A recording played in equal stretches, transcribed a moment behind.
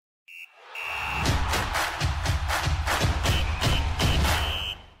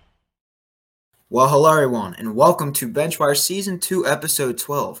Well, hello everyone, and welcome to BenchWire Season 2, Episode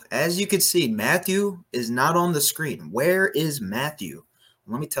 12. As you can see, Matthew is not on the screen. Where is Matthew?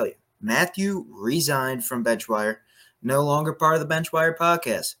 Let me tell you, Matthew resigned from BenchWire, no longer part of the BenchWire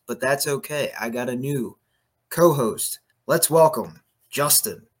podcast, but that's okay. I got a new co-host. Let's welcome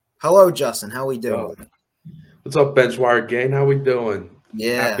Justin. Hello, Justin. How we Yo, doing? what's up, BenchWire gang? How we doing?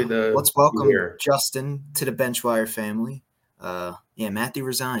 Yeah, Happy to let's be welcome here. Justin to the BenchWire family. Matthew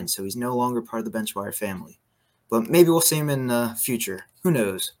resigned, so he's no longer part of the BenchWire family. But maybe we'll see him in the future. Who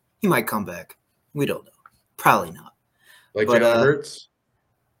knows? He might come back. We don't know. Probably not. Like But Jalen Hurts?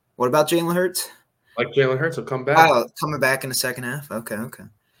 what about Jalen Hurts? Like Jalen Hurts will come back. Oh, coming back in the second half. Okay. Of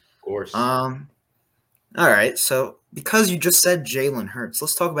course. Um. All right. So because you just said Jalen Hurts,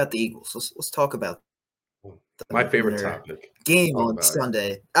 let's talk about the Eagles. Let's talk about My them in favorite their topic. game Talk on about it.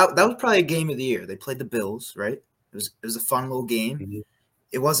 Sunday. That was probably a game of the year. They played the Bills, right? It was a fun little game. Mhm.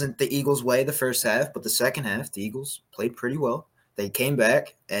 It wasn't the Eagles' way the first half, but the second half, the Eagles played pretty well. They came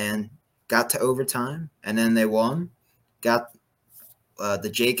back and got to overtime, and then they won. Got the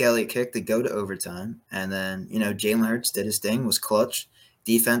Jake Elliott kick to go to overtime, and then Jalen Hurts did his thing, was clutch.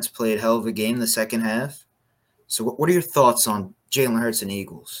 Defense played hell of a game the second half. So, what are your thoughts on Jalen Hurts and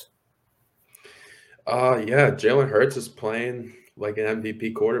Eagles? Yeah, Jalen Hurts is playing like an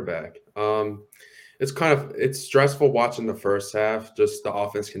MVP quarterback. It's stressful watching the first half. Just the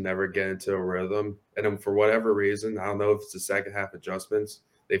offense can never get into a rhythm, and then for whatever reason, I don't know if it's the second half adjustments.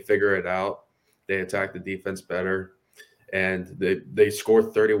 They figure it out. They attack the defense better. And they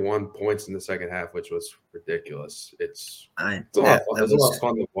scored 31 points in the second half, which was ridiculous. It's a lot of fun. That It's a lot was of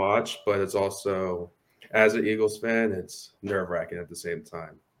fun to watch, but it's also, as an Eagles fan, it's nerve wracking at the same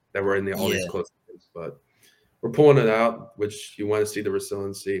time that we're in all these yeah. close games. But we're pulling it out, which you want to see the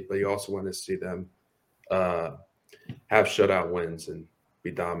resiliency, but you also want to see them uh, have shutout wins and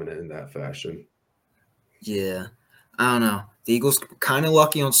be dominant in that fashion. Yeah, I don't know. The Eagles kind of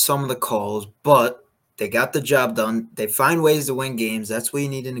lucky on some of the calls, but they got the job done. They find ways to win games. That's what you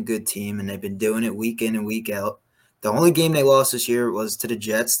need in a good team, and they've been doing it week in and week out. The only game they lost this year was to the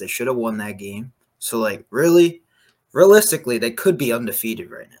Jets. They should have won that game. So, like, really, realistically, they could be undefeated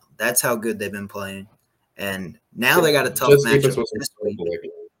right now. That's how good they've been playing. And now Yeah, they got a tough just defense matchup was this week.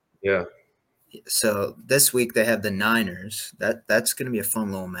 incredible. Yeah, So this week they have the Niners. That's going to be a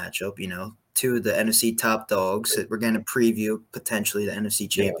fun little matchup. Two of the NFC top dogs. We're going to preview potentially the NFC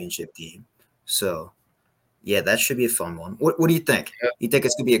yeah, Championship game. So yeah, that should be a fun one. What do you think? yeah. You think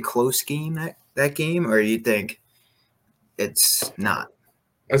it's going to be a close game that game, or you think it's not?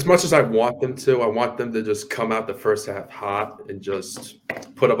 As much as I want them to just come out the first half hot and just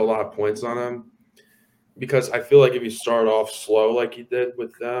put up a lot of points on them. Because I feel like if you start off slow like you did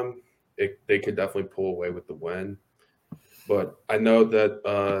with them, they could definitely pull away with the win. But I know that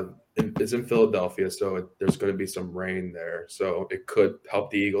it's in Philadelphia, so there's going to be some rain there, so it could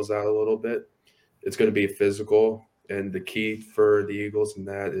help the Eagles out a little bit. It's going to be physical, and the key for the Eagles in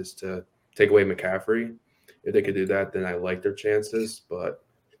that is to take away McCaffrey. If they could do that, then I like their chances. But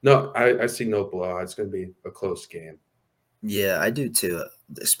no, I see no blowout. It's going to be a close game. Yeah, I do too.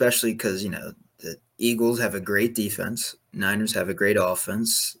 Especially because the Eagles have a great defense. Niners have a great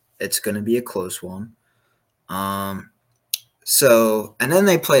offense. It's going to be a close one. Um, So, and then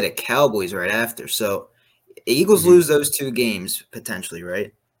they play the Cowboys right after. So, Eagles Hmm. lose those two games potentially,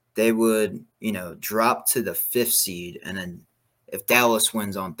 right? They would, drop to the fifth seed. And then if Dallas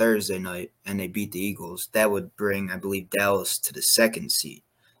wins on Thursday night and they beat the Eagles, that would bring, I believe, Dallas to the second seed.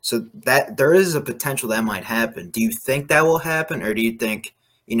 So, that there is a potential that might happen. Do you think that will happen? Or do you think,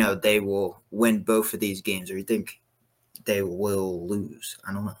 they will win both of these games? Or you think they will lose?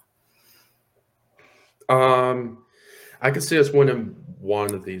 I don't know. Um, I could see us winning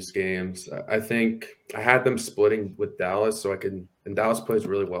one of these games. I think I had them splitting with Dallas, so I can. And Dallas plays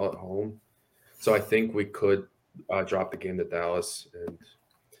really well at home, so I think we could drop the game to Dallas,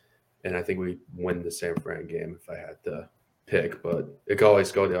 and I think we win the San Fran game if I had to pick. But it could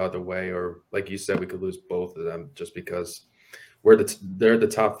always go the other way, or like you said, we could lose both of them just because they're the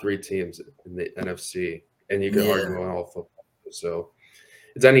top three teams in the NFC, and you could Yeah. argue on all football. So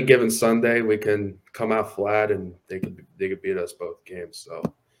it's any given Sunday we can come out flat and they could beat us both games. So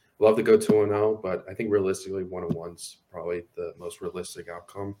love to go 2-0, but I think realistically 1-1's probably the most realistic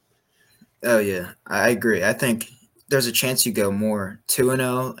outcome. Oh yeah, I agree. I think there's a chance you go more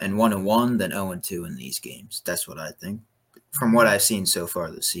 2-0 and 1-1 than 0-2 in these games. That's what I think from what I've seen so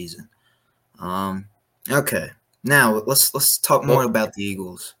far this season. Um, okay, now let's talk more Look, about the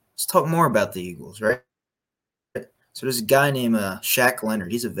Eagles. Let's talk more about the Eagles, right? So there's a guy named Shaq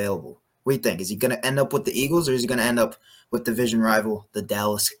Leonard. He's available. What do you think? Is he going to end up with the Eagles or is he going to end up with division rival the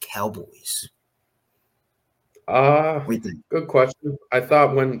Dallas Cowboys? What do you think? Good question. I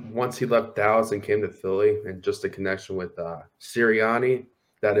thought once he left Dallas and came to Philly, and just the connection with Sirianni,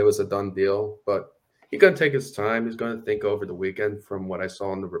 that it was a done deal. But he's gonna take his time. He's gonna think over the weekend, from what I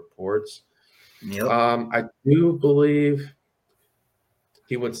saw in the reports. Yep. I do believe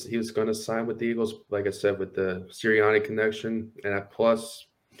he was going to sign with the Eagles, like I said, with the Sirianni connection, and at plus,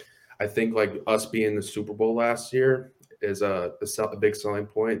 I think like us being in the Super Bowl last year is a big selling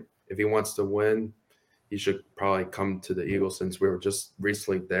point. If he wants to win, he should probably come to the Eagles, since we were just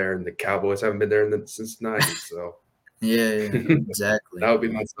recently there, and the Cowboys haven't been there since the '90s. So Yeah, that exactly. would be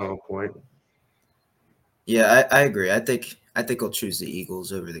my selling point. Yeah, I agree. I think I'll choose the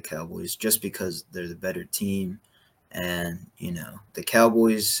Eagles over the Cowboys just because they're the better team, and the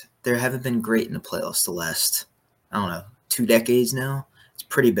Cowboys they haven't been great in the playoffs the last I don't know 2 decades now. It's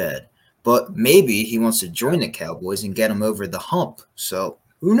pretty bad. But maybe he wants to join the Cowboys and get them over the hump. So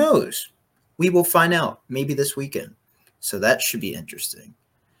who knows? We will find out maybe this weekend. So that should be interesting.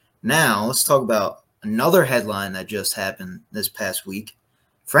 Now, let's talk about another headline that just happened this past week.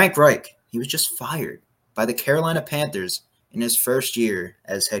 Frank Reich, he was just fired by the Carolina Panthers in his first year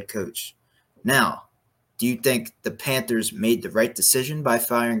as head coach. Now, do you think the Panthers made the right decision by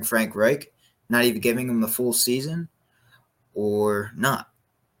firing Frank Reich, not even giving him the full season, or not?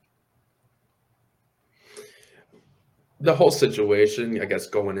 The whole situation, I guess,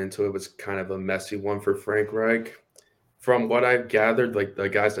 going into it was kind of a messy one for Frank Reich. From what I've gathered, like the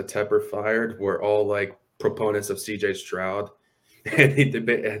guys that Tepper fired were all like proponents of CJ Stroud, and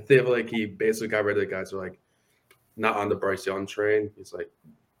I feel like he basically got rid of the guys who are like not on the Bryce Young train. He's like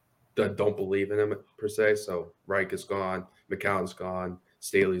that don't believe in him per se. So Reich is gone, McCown's gone,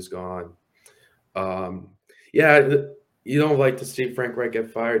 Staley's gone. Um, yeah, you don't like to see Frank Reich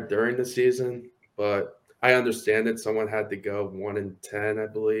get fired during the season, but I understand it. Someone had to go 1-10, I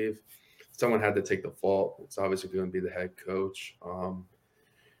believe. Someone had to take the fault. It's obviously going to be the head coach.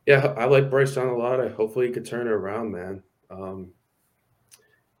 Yeah, I like Bryce Young a lot. Hopefully he could turn it around, man.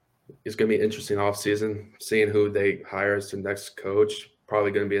 It's going to be an interesting offseason, seeing who they hire as the next coach.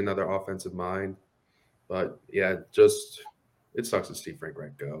 Probably going to be another offensive mind. But yeah, just it sucks to see Frank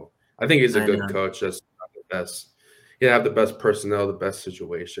Reich go. I think he's a I good know. coach. Just not the best. You have the best personnel, the best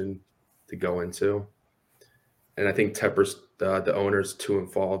situation to go into. And I think Tepper's the owner's too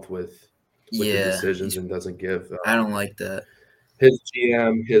involved with the Yeah, decisions and doesn't give I don't like that. his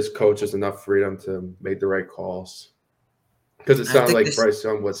GM, his coaches enough freedom to make the right calls. Because it I sounded think like this. Bryce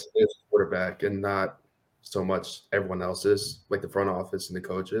Young was his quarterback and not so much everyone else's, like the front office and the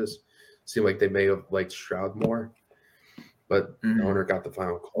coaches. Seemed like they may have liked Stroud more, but the Mhm, owner got the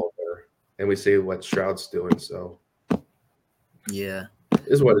final call there. And we see what Stroud's doing, so yeah.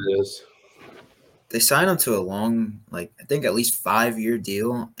 is what it is. They signed him to a long, like I think at least 5 year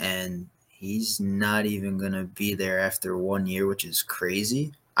deal, and he's not even gonna be there after 1 year, which is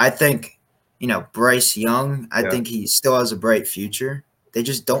crazy. I think, Bryce Young. I Yeah. think he still has a bright future. They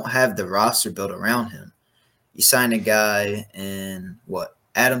just don't have the roster built around him. You signed a guy in what?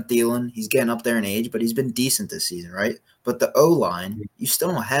 Adam Thielen. He's getting up there in age, but he's been decent this season, right? But the O line, you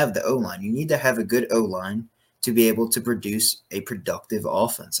still don't have the O line. You need to have a good O line to be able to produce a productive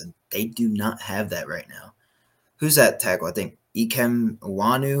offense, and they do not have that right now. Who's that tackle? I think Ikem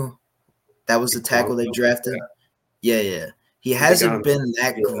Iwanu. That was the tackle they Equanimous, drafted. Yeah, yeah. He they got hasn't him. been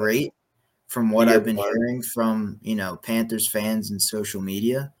that Yeah, great from a what year I've been part. hearing from, Panthers fans and social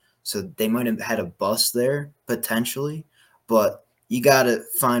media. So they might have had a bust there potentially, but you got to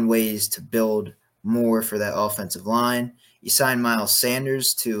find ways to build more for that offensive line. You sign Miles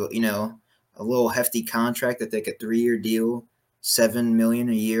Sanders to, a little hefty contract. I think a 3 year deal, 7 million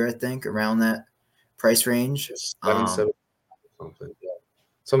a year. I think around that price range. It's 7-7 something. Yeah.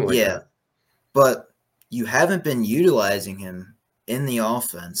 Something like Yeah, that. but you haven't been utilizing him in the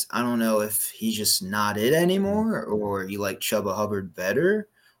offense. I don't know if he's just not it Mhm. anymore or you like Chuba Hubbard better,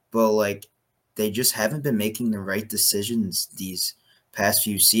 but like they just haven't been making the right decisions these past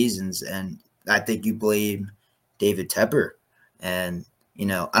few seasons. And I think you blame David Tepper. And,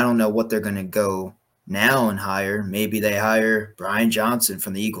 I don't know what they're going to go now and hire. Maybe they hire Brian Johnson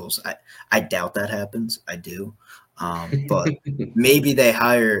from the Eagles. I doubt that happens. I do. But maybe they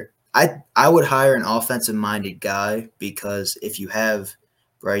hire I would hire an offensive minded guy because if you have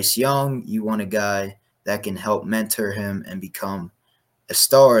Bryce Young, you want a guy that can help mentor him and become a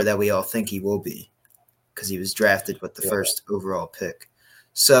star that we all think he will be because he was drafted with the Yeah. first overall pick.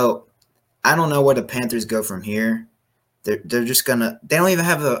 So I don't know where the Panthers go from here. They're just gonna they don't even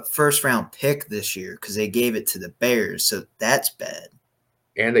have a first round pick this year because they gave it to the Bears, so that's bad.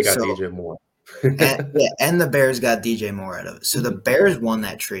 And they got So DJ Moore. and the Bears got DJ Moore out of it. So the Bears won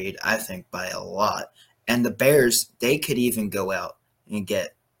that trade, I think, by a lot. And the Bears, they could even go out and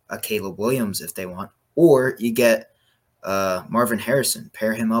get a Caleb Williams if they want, or you get Marvin Harrison,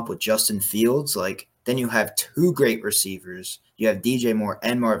 pair him up with Justin Fields. Like then you have two great receivers. You have DJ Moore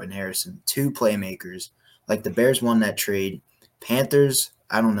and Marvin Harrison, two playmakers. Like the Bears won that trade. Panthers,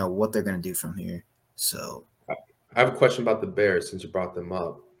 I don't know what they're gonna do from here. So, I have a question about the Bears since you brought them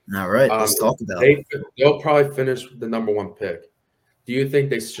up. all right, let's talk about it. They'll probably finish the number one pick. Do you think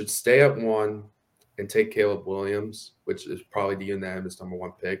they should stay at one and take Caleb Williams, which is probably the unanimous number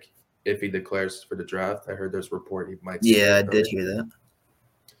one pick, if he declares for the draft? I heard there's a report he might stay Yeah, I at did 30. hear that.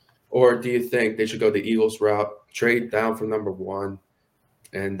 Or do you think they should go the Eagles route, trade down from number one,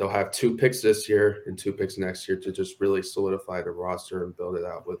 and they'll have 2 picks this year and 2 picks next year to just really solidify the roster and build it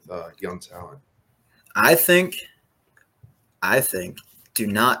out with young talent? I think do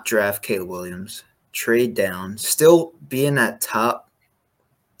not draft Caleb Williams. Trade down. Still be in that top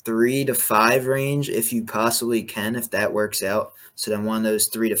 3 to 5 range if you possibly can, if that works out. So then one of those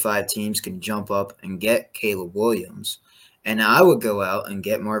 3 to 5 teams can jump up and get Caleb Williams. And I would go out and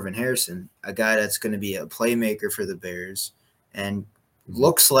get Marvin Harrison, a guy that's going to be a playmaker for the Bears and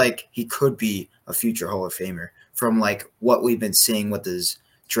looks like he could be a future Hall of Famer from like what we've been seeing with his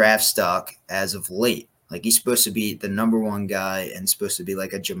draft stock as of late. Like he's supposed to be the number one guy and supposed to be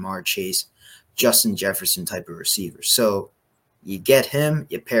like a Jamar Chase, Justin Jefferson type of receiver. So you get him,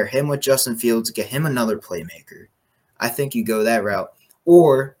 you pair him with Justin Fields, get him another playmaker. I think you go that route.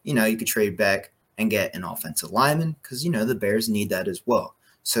 Or, you could trade back and get an offensive lineman because, the Bears need that as well.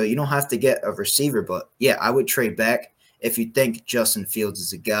 So you don't have to get a receiver. But, yeah, I would trade back if you think Justin Fields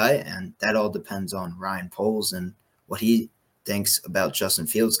is a guy. And that all depends on Ryan Poles and what he thinks about Justin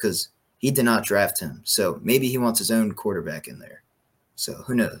Fields because he did not draft him. So maybe he wants his own quarterback in there. So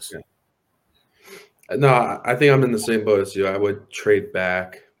who knows? Yeah. No, I think I'm in the same boat as you. I would trade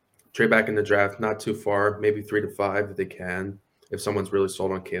back in the draft, not too far, maybe 3 to 5 if they can, if someone's really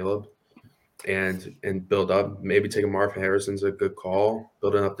sold on Caleb, and build up. Maybe taking Marvin Harrison's a good call.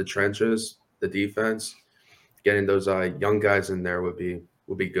 Building up the trenches, the defense, getting those young guys in there would be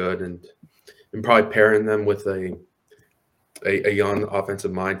good, and probably pairing them with a young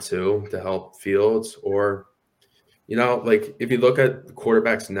offensive mind too to help Fields. Or like if you look at the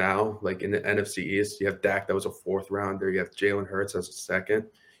quarterbacks now, like in the NFC East, you have Dak that was a 4th rounder. You have Jalen Hurts as a 2nd.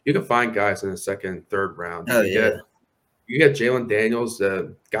 You can find guys in the 2nd, 3rd round. You get Jalen Daniels,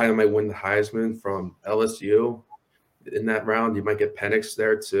 the guy that might win the Heisman from LSU in that round. You might get Penix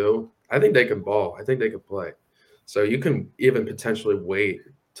there too. I think they can ball. I think they can play. So you can even potentially wait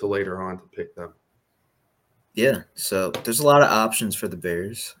till later on to pick them. Yeah, so there's a lot of options for the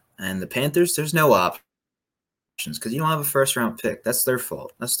Bears. And the Panthers, there's no options because you don't have a first-round pick. That's their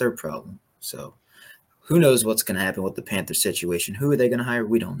fault. That's their problem. So who knows what's going to happen with the Panther situation? Who are they going to hire?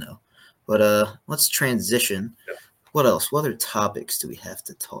 We don't know. But let's transition. Yeah. What else? What other topics do we have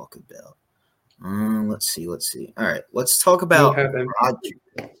to talk about? Let's see. All right, let's talk about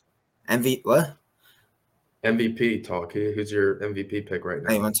what? MVP talk. Who's your MVP pick right now?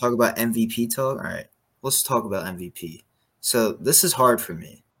 Hey, you want to talk about MVP talk? All right, let's talk about MVP. So this is hard for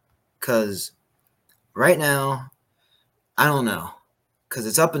me because right now, I don't know because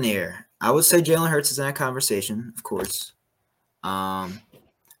it's up in the air. I would say Jalen Hurts is in that conversation, of course. And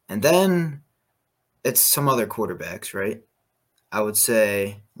then it's some other quarterbacks, right? I would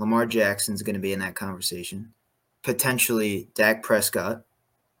say Lamar Jackson's going to be in that conversation. Potentially Dak Prescott.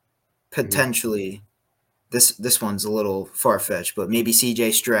 Potentially, this one's a little far-fetched, but maybe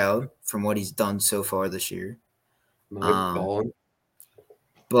C.J. Stroud from what he's done so far this year. But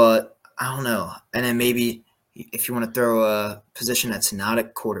I don't know. And then maybe if you want to throw a position that's not a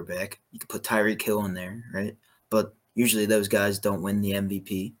quarterback, you could put Tyreek Hill in there, right? But usually those guys don't win the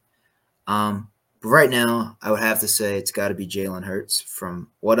MVP. But right now, I would have to say it's got to be Jalen Hurts. From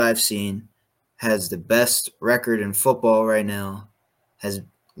what I've seen, has the best record in football right now, has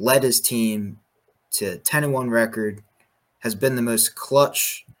led his team to 10-1 record, has been the most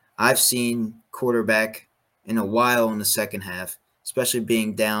clutch I've seen quarterback in a while in the second half, especially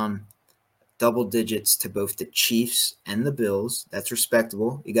being down double digits to both the Chiefs and the Bills. That's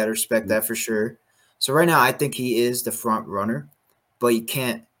respectable. You got to respect that for sure. So right now, I think he is the front runner, but you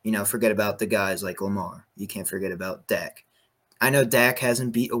can't, forget about the guys like Lamar. You can't forget about Dak. I know Dak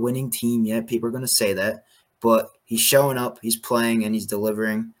hasn't beat a winning team yet. People are going to say that, but he's showing up, he's playing, and he's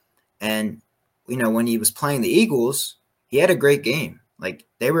delivering. And, when he was playing the Eagles, he had a great game. Like,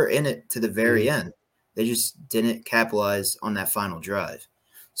 they were in it to the very end. They just didn't capitalize on that final drive.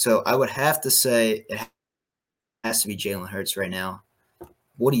 So I would have to say it has to be Jalen Hurts right now.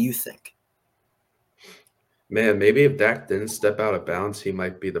 What do you think? Man, maybe if Dak didn't step out of bounds, he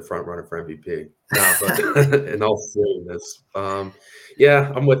might be the front runner for MVP. No, but in all seriousness, yeah,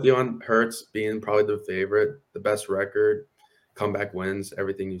 I'm with you on Hurts being probably the favorite, the best record, comeback wins,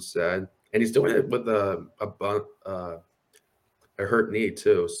 everything you said, and he's doing it with a hurt knee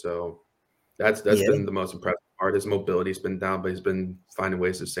too. So that's Yeah, been the most impressive part. His mobility's been down, but he's been finding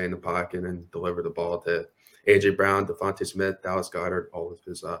ways to stay in the pocket and deliver the ball to AJ Brown, Devontae Smith, Dallas Goedert, all of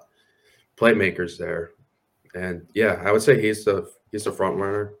his playmakers there. And yeah, I would say he's the front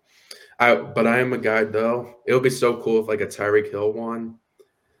runner. But I am a guy though. It would be so cool if like a Tyreek Hill won,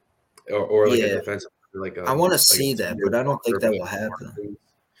 or like a yeah. defensive I want to like a see that, T.J. but I don't think Walker, that will Micah happen. Parsons.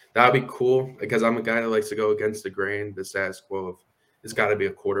 That'd be cool because I'm a guy that likes to go against the grain, the status quo of it's got to be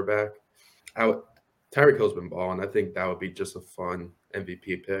a quarterback. I would, Tyreek Hill's been balling. I think that would be just a fun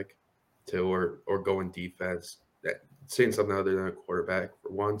MVP pick, too, or going defense. Seeing something other than a quarterback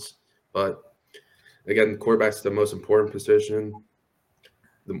for once, but again, quarterback's the most important position,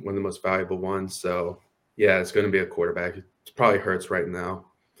 one of the most valuable ones. So yeah, it's going to be a quarterback. It probably hurts right now,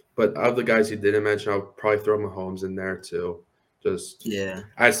 but of the guys you didn't mention, I'll probably throw Mahomes in there too. Just Yeah,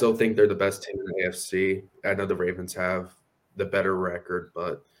 I still think they're the best team in the AFC. I know the Ravens have the better record,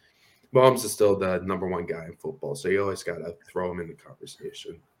 but Mahomes is still the number one guy in football, so you always got to throw him in the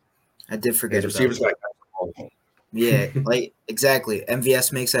conversation. I did And his forget about receivers that. like Yeah, like exactly.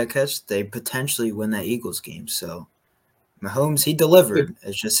 MVS makes that catch, they potentially win that Eagles game. So Mahomes, he delivered.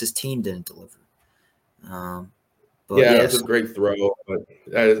 It's just his team didn't deliver. Um, but yeah, it was a yes, great throw, but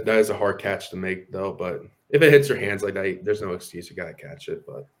that is a hard catch to make though. But if it hits your hands like that, there's no excuse. You got to catch it.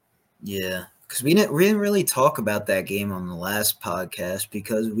 But yeah, because we didn't really talk about that game on the last podcast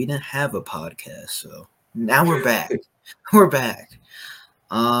because we didn't have a podcast. So now we're back. We're back.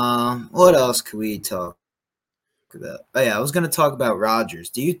 What else could we talk about? Oh yeah, I was gonna talk about Rodgers.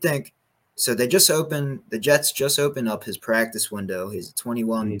 Do you think so the Jets just opened up his practice window, his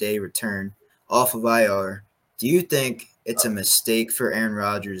 21-day return off of IR. Do you think it's a mistake for Aaron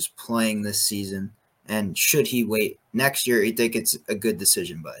Rodgers playing this season? And should he wait next year? You think it's a good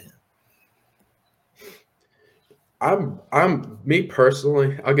decision by him? I'm me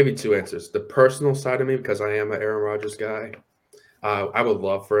personally. I'll give you two answers. The personal side of me, because I am an Aaron Rodgers guy. I would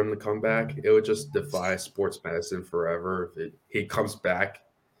love for him to come back. It would just defy sports medicine forever if he comes back.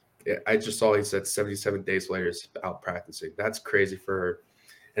 I just saw he said 77 days later he's out practicing. That's crazy for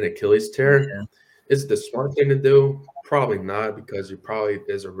an Achilles tear. Yeah, Is it the smart thing to do? Probably not, because there probably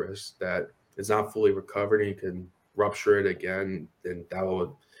is a risk that it's not fully recovered and you can rupture it again, and that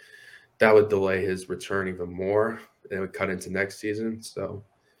would delay his return even more and it would cut into next season. So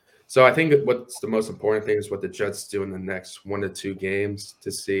I think what's the most important thing is what the Jets do in the next 1 to 2 games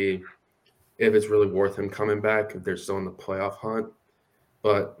to see if it's really worth him coming back, if they're still in the playoff hunt.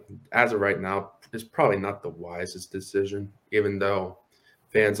 But as of right now, it's probably not the wisest decision, even though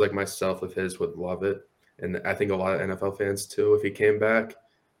fans like myself of his would love it. And I think a lot of NFL fans too, if he came back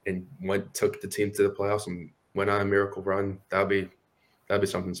and took the team to the playoffs and went on a miracle run, that'd be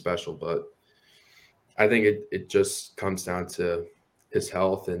something special. But I think it just comes down to his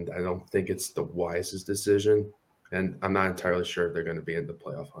health, and I don't think it's the wisest decision. And I'm not entirely sure they're going to be in the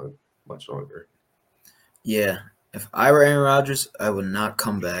playoff hunt much longer. yeah. If I were Aaron Rodgers, I would not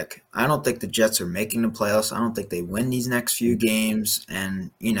come back. I don't think the Jets are making the playoffs. I don't think they win these next few games.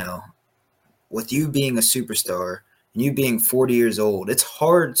 And with you being a superstar and you being 40 years old, it's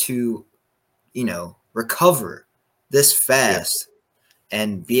hard to, recover this Yeah. fast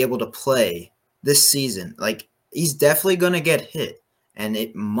and be able to play this season. Like, he's definitely going to get hit and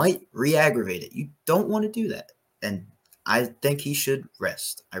it might re aggravate it. You don't want to do that. And I think he should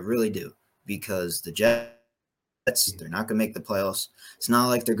rest. I really do. Because the Jets, they're not going to make the playoffs. It's not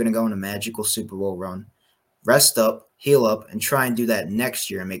like they're going to go on a magical Super Bowl run. Rest up, heal up, and try and do that next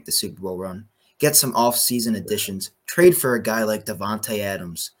year and make the Super Bowl run. Get some off-season additions. Trade for a guy like Devontae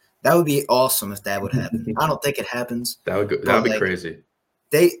Adams. That would be awesome if that would happen. I don't think it happens, That would go, that but would be like crazy.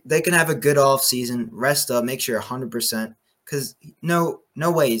 they can have a good off-season, rest up, make sure 100%. Because no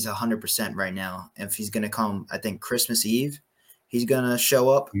way he's 100% right now. If he's gonna come, I think Christmas Eve, he's gonna show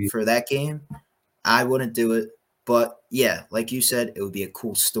up for that game. I wouldn't do it, but yeah, like you said, it would be a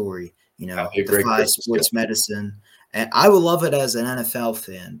cool story. That'd be a great Defy Christmas sports gift. medicine, and I would love it as an NFL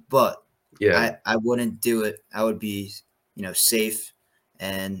fan, but Yeah. I wouldn't do it. I would be safe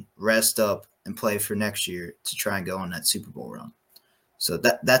and rest up and play for next year to try and go on that Super Bowl run. So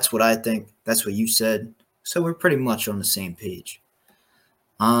that's what I think. That's what you said. So we're pretty much on the same page.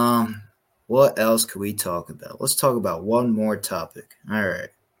 Um, what else could we talk about? Let's talk about one more topic. All right.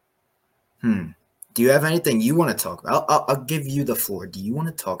 Do you have anything you want to talk about? I'll give you the floor. Do you want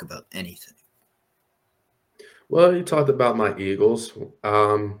to talk about anything? Well, you talked about my Eagles.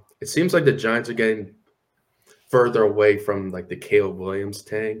 It seems like the Giants are getting further away from like the Caleb Williams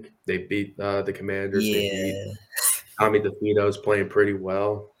tank. They beat the Commanders. They beat Yeah, Tommy DeVito's playing pretty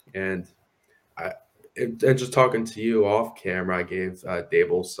well, and I and just talking to you off camera, I gave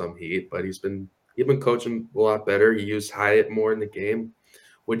Dable some heat, but he's been coaching a lot better. He used Hyatt more in the game.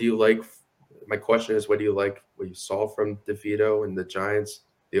 What do you like? My question is, what do you like? What you saw from DeVito and the Giants,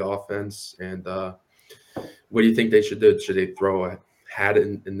 the offense, and what do you think they should do? Should they throw a hat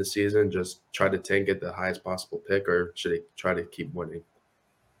in the season, just try to tank get the highest possible pick, or should they try to keep winning?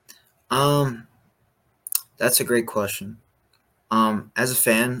 um, that's a great question. As a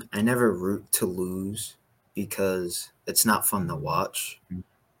fan, I never root to lose because it's not fun to watch.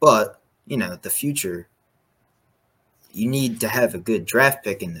 But the future, you need to have a good draft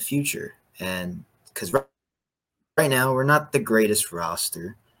pick in the future, and because right now we're not the greatest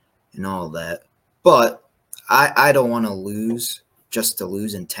roster and all that. But I don't want to lose just to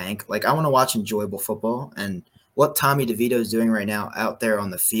lose and tank. Like I want to watch enjoyable football, and what Tommy DeVito is doing right now out there on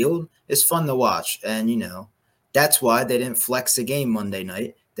the field is fun to watch. And that's why they didn't flex the game Monday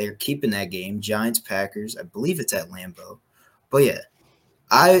night. They're keeping that game, Giants Packers. I believe it's at Lambeau. But yeah,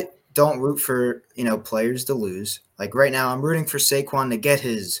 I don't root for players to lose. Like right now, I'm rooting for Saquon to get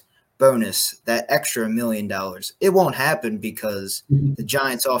his bonus, that extra $1 million. It won't happen because the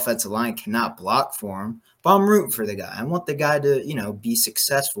Giants' offensive line cannot block for him. But I'm rooting for the guy. I want the guy to be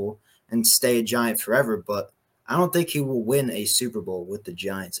successful and stay a Giant forever. But I don't think he will win a Super Bowl with the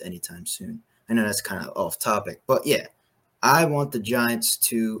Giants anytime soon. I know that's kind of off topic, but yeah, I want the Giants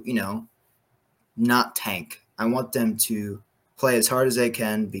to not tank. I want them to play as hard as they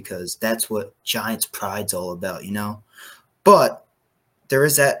can because that's what Giants pride's all about. But there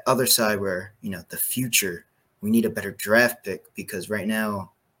is that other side where, the future, we need a better draft pick because right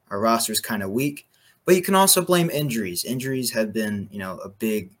now our roster is kind of weak. But you can also blame injuries. Injuries have been, a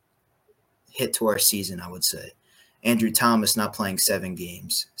big hit to our season, I would say. Andrew Thomas not playing 7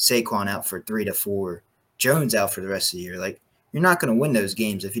 games, Saquon out for 3 to 4, Jones out for the rest of the year. Like, you're not going to win those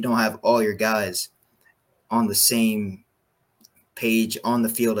games if you don't have all your guys on the same page on the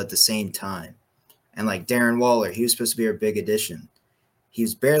field at the same time. And like Darren Waller, he was supposed to be our big addition. He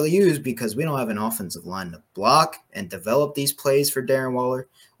was barely used because we don't have an offensive line to block and develop these plays for Darren Waller.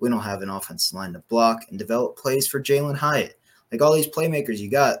 We don't have an offensive line to block and develop plays for Jalen Hyatt. Like all these playmakers you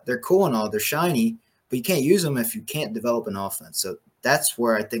got, they're cool and all, they're shiny, but you can't use them if you can't develop an offense. So that's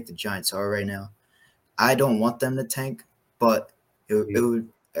where I think the Giants are right now. I don't want them to tank, but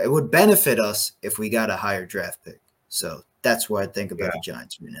it would benefit us if we got a higher draft pick. So that's what I think about Yeah, the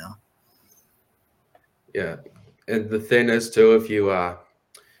Giants right now. yeah. And the thing is too, if you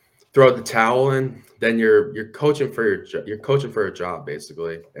throw the towel in, then you're coaching for you're coaching for a job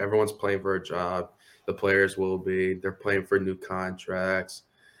basically. Everyone's playing for a job. The players will be. They're playing for new contracts.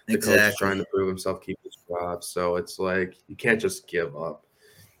 The coach is trying Exactly. to prove himself, keep his job. So it's like you can't just give up.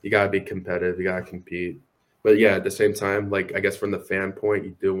 You gotta be competitive. You gotta compete. But yeah, at the same time, like I guess from the fan point,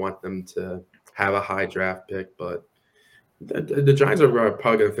 you do want them to have a high draft pick. But the Giants are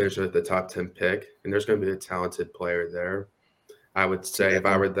probably going to finish at the top 10 pick, and there's going to be a talented player there. I would say if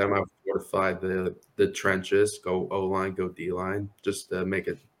I Exactly. were them, I would fortify the trenches, go O line, go D line, just to make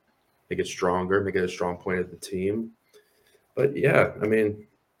it stronger, make it a strong point of the team. But yeah, I mean,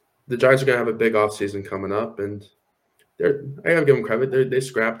 the Giants are going to have a big offseason coming up, and I gotta give them credit. They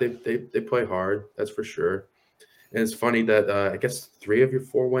scrap, they play hard, that's for sure. And it's funny that I guess 3 of your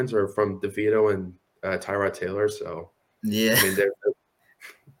 4 wins are from DeVito and Tyrod Taylor. So Yeah. I mean,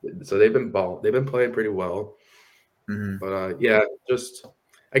 they've been playing pretty well. Hmm. But yeah, just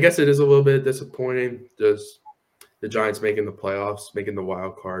I guess it is a little bit disappointing. Just the Giants making the playoffs, making the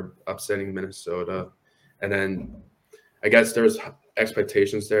wild card, upsetting Minnesota, and then I guess there's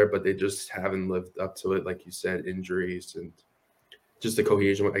expectations there, but they just haven't lived up to it. Like you said, injuries and just the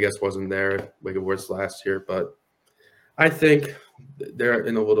cohesion, I guess, wasn't there like it was last year. But I think they're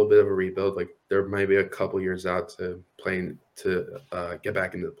in a little bit of a rebuild. Like there might be a couple years out to playing to get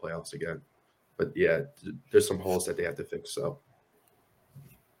back into the playoffs again. But yeah, there's some holes that they have to fix. So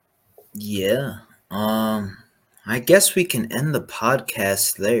Yeah. Um, I guess we can end the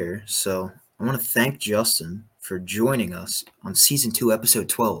podcast there. So I want to thank Justin for joining us on season 2, episode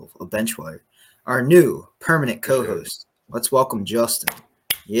 12 of BenchWire, our new permanent appreciate it. co-host. Let's welcome Justin.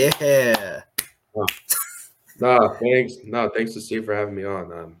 Yeah. Oh, no, thanks. No, thanks to Steve for having me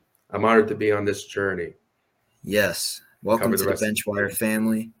on. I'm honored to be on this journey. Yes. Welcome Cover the to the rest of the BenchWire game.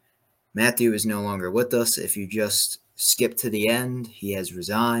 family. Matthew is no longer with us. If you just skip to the end, he has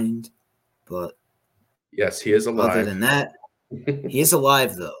resigned. But Yes, he is other alive. than that, he is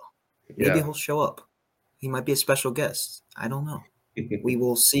alive though. Maybe Yeah, he'll show up. He might be a special guest. I don't know. We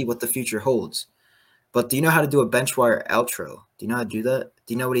will see what the future holds. But do you know how to do a BenchWire outro? Do you know how to do that?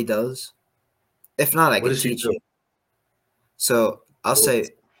 Do you know what he does? If not, I What could does he teach do? you. So I'll Well, say,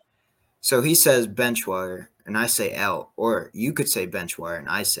 so he says BenchWire and I say out, or you could say BenchWire and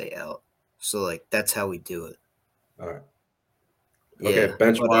I say out. So like that's how we do it. all right. Okay, Yeah,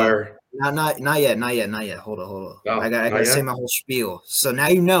 bench but wire. not yet. Hold on. I Oh, got not to say yet. my whole spiel. So now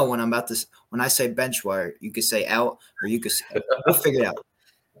you know when I'm about to when I say BenchWire, you could say out or you could say, we'll figure it out.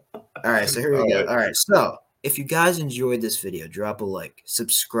 All right, so here we All go. right. All right, so if you guys enjoyed this video, drop a like,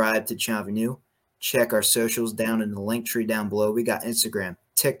 subscribe to Channel New, check our socials down in the link tree down below. We got Instagram,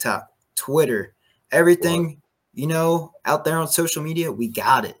 TikTok, Twitter, everything out there on social media. We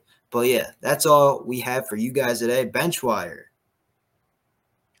got it. But yeah, that's all we have for you guys today. BenchWire.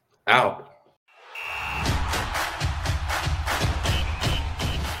 Out.